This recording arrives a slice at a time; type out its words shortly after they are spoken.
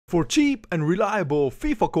For cheap and reliable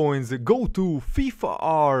FIFA coins, go to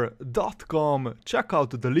fifar.com. Check out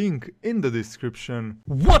the link in the description.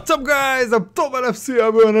 What's up guys, I'm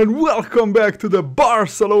TopLFC7 and welcome back to the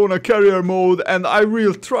Barcelona career mode, and I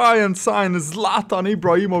will try and sign Zlatan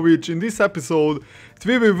IBRAHIMOVIC in this episode. It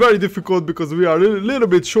will be very difficult because we are a little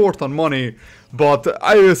bit short on money, but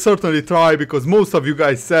I will certainly try because most of you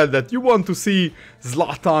guys said that you want to see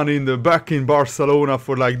Zlatan back in Barcelona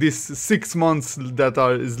for like this 6 months that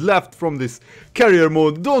is left from this career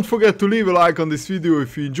mode. Don't forget to leave a like on this video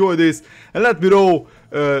if you enjoy this, and let me know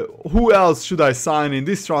who else should I sign in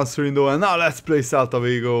this transfer window. And now let's play Celta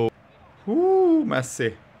Vigo. Ooh,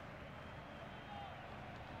 Messi.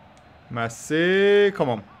 Messi, come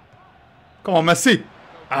on. Come on, Messi!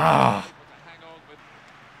 Ah!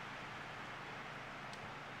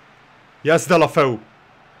 Yes, Delafeu.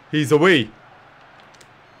 He's away.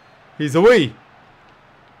 He's away.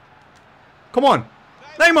 Come on.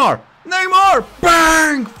 Neymar! Neymar!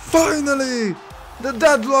 Bang! Finally! The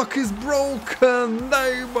deadlock is broken!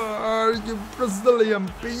 Neymar, you Brazilian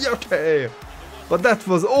beauty! But that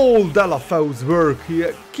was all Delafeu's work. He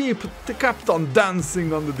kept on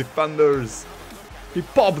dancing on the defenders. He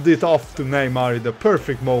popped it off to Neymar in the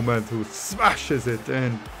perfect moment, who smashes it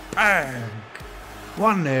in. Bang!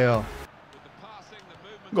 1-0.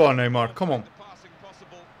 Go on, Neymar, come on.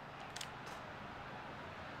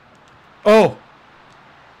 Oh!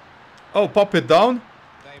 Oh, pop it down.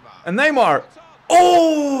 And Neymar!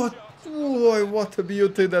 Oh! Boy, what a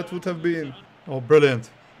beauty that would have been. Oh, brilliant.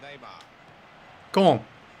 Come on.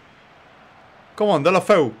 Come on,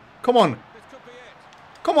 Delafeu. Come on.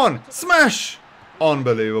 Come on, smash!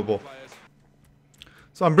 Unbelievable.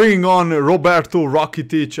 So I'm bringing on Roberto,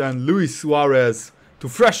 Rakitic and Luis Suarez to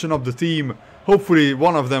freshen up the team. Hopefully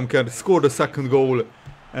one of them can score the second goal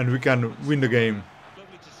and we can win the game.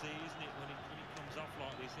 Lovely to see, isn't it, when it comes off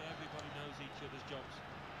like this? Everybody knows each other's jobs.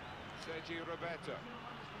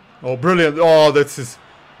 Oh, brilliant. Oh, this is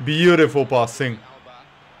beautiful passing.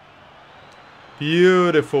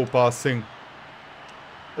 Beautiful passing.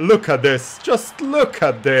 Look at this. Just look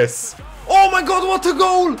at this. Oh my god, what a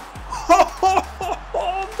goal!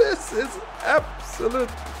 This is absolute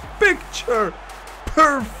picture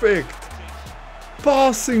perfect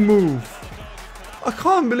passing move. I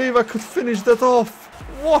can't believe I could finish that off.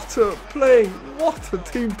 What a play, what a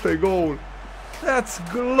team play goal. That's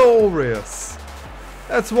glorious.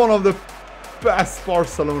 That's one of the best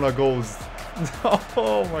Barcelona goals.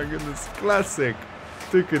 Oh my goodness, classic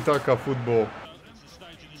tiki-taka football.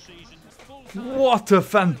 What a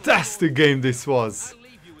fantastic game this was.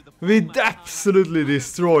 We absolutely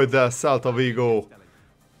destroyed the Celta Vigo.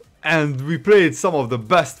 And we played some of the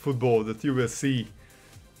best football that you will see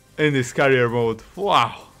in this career mode.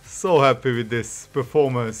 Wow, so happy with this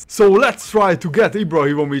performance. So let's try to get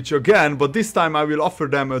IBRAHIMOVIC again, but this time I will offer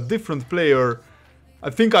them a different player. I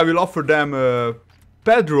think I will offer them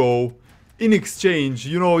Pedro in exchange,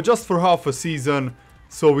 you know, just for half a season,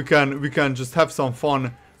 so we can just have some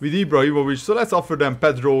fun with IBRAHIMOVIC. So let's offer them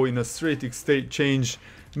Pedro in a straight exchange.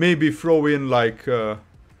 Maybe throw in like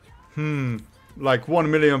like 1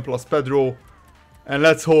 million plus Pedro, and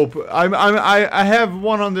let's hope. I have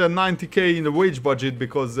 190k in the wage budget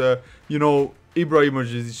because you know,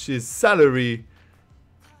 IBRAHIMOVic's salary,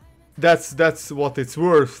 that's what it's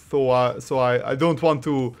worth. So I don't want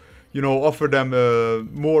to, you know, offer them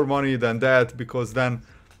more money than that, because then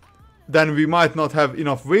we might not have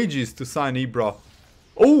enough wages to sign Ibra.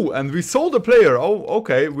 Oh, and we sold a player. Oh,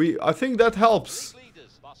 okay. I think that helps.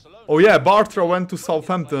 Oh yeah, Bartra went to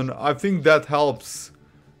Southampton. I think that helps.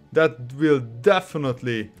 That will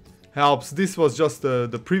definitely helps. This was just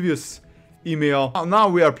the previous email. Now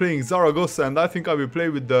we are playing Zaragoza, and I think I will play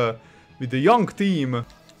with the young team.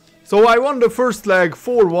 So I won the first leg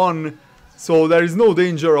 4-1. So there is no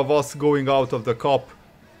danger of us going out of the cup.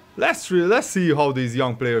 Let's see how these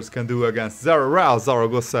young players can do against Real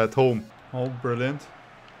Zaragoza at home. Oh, brilliant.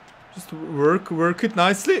 Just work it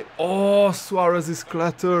nicely. Oh, Suarez is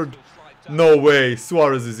clattered. No way,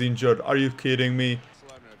 Suarez is injured. Are you kidding me?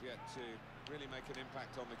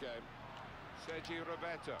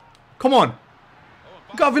 Come on.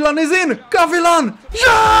 Gavilan is in! Gavilan!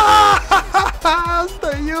 Yes!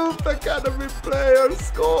 The Youth Academy player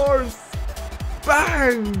scores!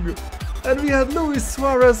 Bang! And we had Luis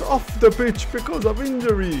Suarez off the pitch because of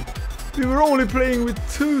injury. We were only playing with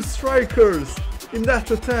 2 strikers in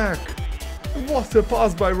that attack. What a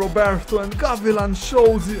pass by Roberto, and Gavilan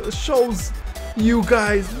shows you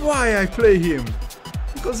guys why I play him.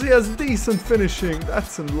 Because he has decent finishing.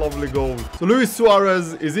 That's a lovely goal. So Luis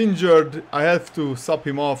Suarez is injured. I have to sub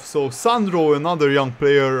him off. So Sandro, another young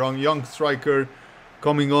player, young striker,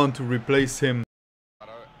 coming on to replace him.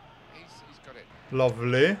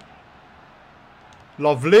 Lovely.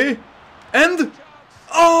 Lovely. And...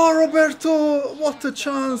 Oh, Roberto! What a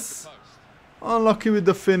chance! Unlucky with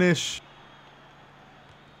the finish.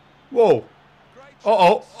 Whoa.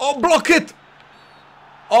 Uh-oh. Oh, block it!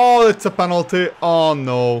 Oh, it's a penalty. Oh,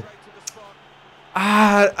 no.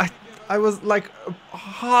 I was like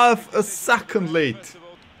half a second late.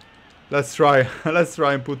 Let's try. Let's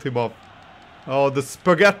try and put him up. Oh, the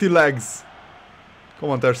spaghetti legs. Come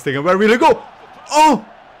on, Ter Stegen. Where will he go? Oh!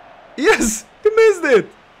 Yes! He missed it!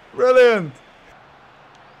 Brilliant!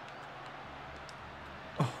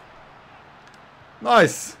 Oh.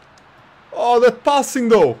 Nice! Oh, that passing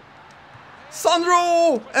though!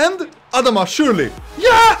 Sandro! And Adama, surely!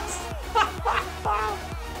 Yes!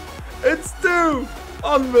 It's 2!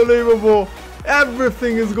 Unbelievable!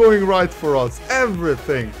 Everything is going right for us.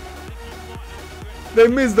 Everything. They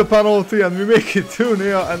miss the penalty and we make it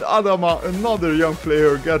 2-0, and Adama, another young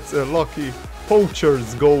player, gets a lucky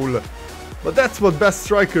poacher's goal. But that's what best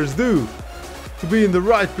strikers do. To be in the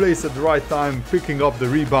right place at the right time, picking up the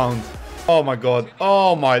rebound. Oh my god.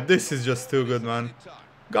 Oh my, this is just too good, man.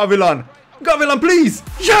 Gavilan. Gavilan, please!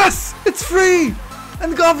 Yes! It's free!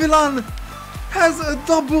 And Gavilan has a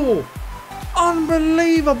double.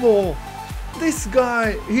 Unbelievable! This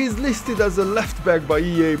guy, he's listed as a left back by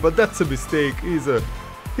EA, but that's a mistake. He's a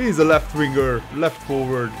left winger, left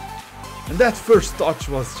forward. And that first touch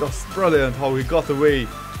was just brilliant, how he got away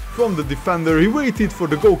from the defender. He waited for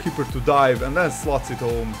the goalkeeper to dive and then slots it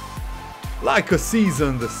home. Like a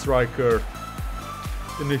seasoned striker.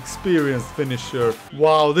 An experienced finisher.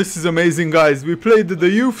 Wow, this is amazing, guys. We played the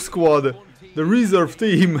youth squad, the reserve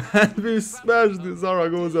team, and we smashed the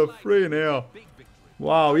Zaragoza 3-0.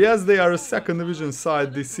 Wow, yes, they are a second division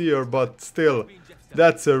side this year, but still,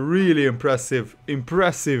 that's a really impressive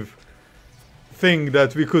thing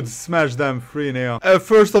that we could smash them 3-0.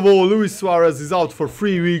 First of all, Luis Suarez is out for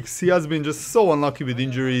 3 weeks. He has been just so unlucky with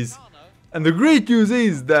injuries. And the great news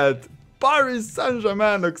is that Paris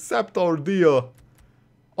Saint-Germain accept our deal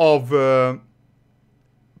of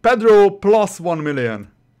Pedro plus 1 million.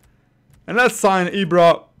 And let's sign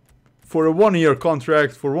Ibra for a 1-year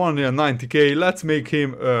contract for 1 year 90k. Let's make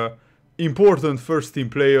him an important first team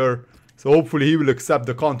player. So hopefully he will accept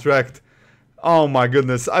the contract. Oh my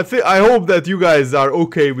goodness. I hope that you guys are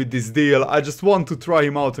okay with this deal. I just want to try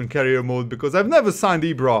him out in career mode because I've never signed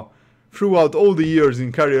Ibra throughout all the years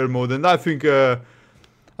in career mode, and I think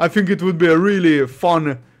it would be a really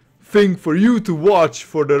fun thing for you to watch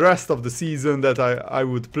for the rest of the season, that I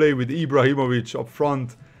would play with Ibrahimovic up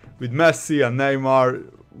front, with Messi and Neymar.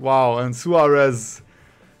 Wow, and Suarez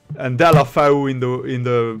and Delafeu in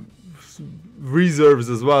the reserves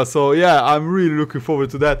as well. So yeah, I'm really looking forward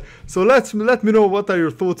to that. So let me know what are your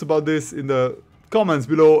thoughts about this in the comments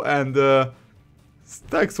below, and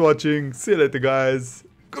thanks for watching. See you later, guys.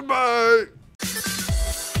 Goodbye.